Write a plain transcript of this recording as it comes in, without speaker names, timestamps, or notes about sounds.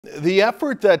The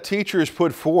effort that teachers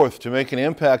put forth to make an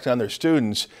impact on their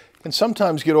students can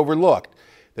sometimes get overlooked.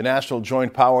 The National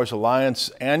Joint Powers Alliance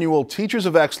annual Teachers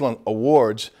of Excellence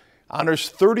Awards honors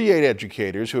 38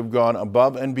 educators who have gone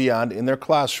above and beyond in their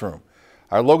classroom.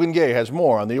 Our Logan Gay has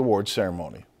more on the awards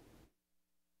ceremony.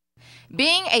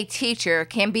 Being a teacher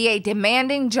can be a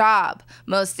demanding job.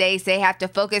 Most days they have to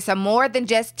focus on more than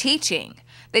just teaching.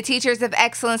 The Teachers of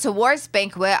Excellence Awards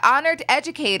banquet honored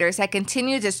educators that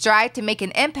continue to strive to make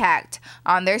an impact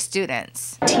on their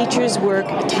students. Teachers work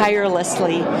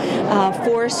tirelessly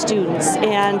for students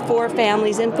and for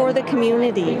families and for the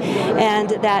community.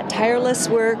 And that tireless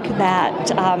work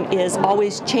that is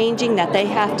always changing, that they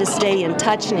have to stay in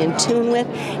touch and in tune with,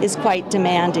 is quite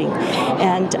demanding.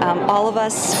 And all of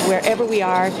us, wherever we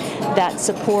are, that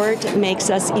support makes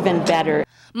us even better.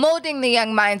 Molding the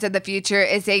young minds of the future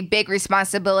is a big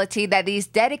responsibility that these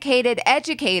dedicated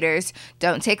educators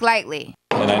don't take lightly.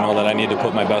 And I know that I need to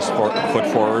put my best foot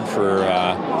forward for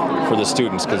the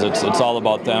students, because it's all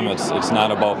about them. It's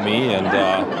not about me,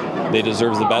 and they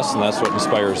deserve the best, and that's what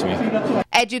inspires me.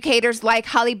 Educators like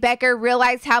Holly Becker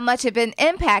realize how much of an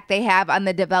impact they have on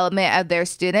the development of their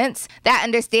students. That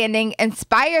understanding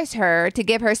inspires her to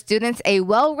give her students a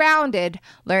well-rounded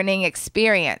learning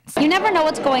experience. You never know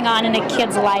what's going on in a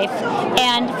kid's life,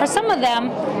 and for some of them,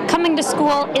 coming to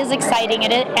school is exciting,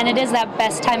 and it is that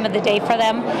best time of the day for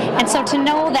them. And so to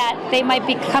know that they might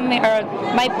be coming or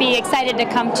might be excited to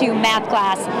come to math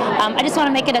class, I just want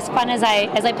to make it as fun as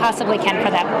I possibly can for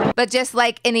them. But just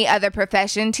like any other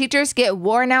profession, teachers get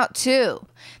worn out too.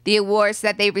 The awards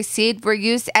that they received were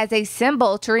used as a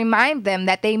symbol to remind them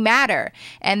that they matter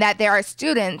and that there are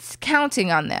students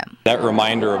counting on them. That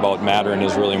reminder about mattering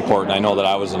is really important. I know that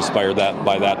I was inspired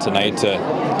by that tonight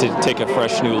to take a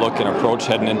fresh new look and approach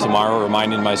heading into tomorrow,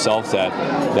 reminding myself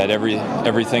that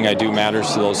everything I do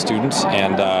matters to those students,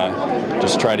 and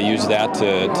just try to use that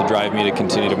to drive me to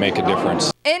continue to make a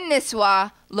difference. In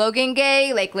Nisswa, Logan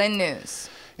Gay, Lakeland News.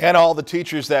 And all the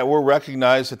teachers that were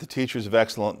recognized at the Teachers of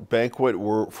Excellence banquet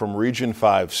were from Region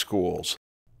 5 schools.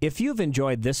 If you've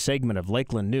enjoyed this segment of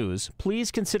Lakeland News,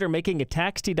 please consider making a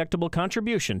tax-deductible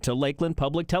contribution to Lakeland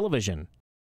Public Television.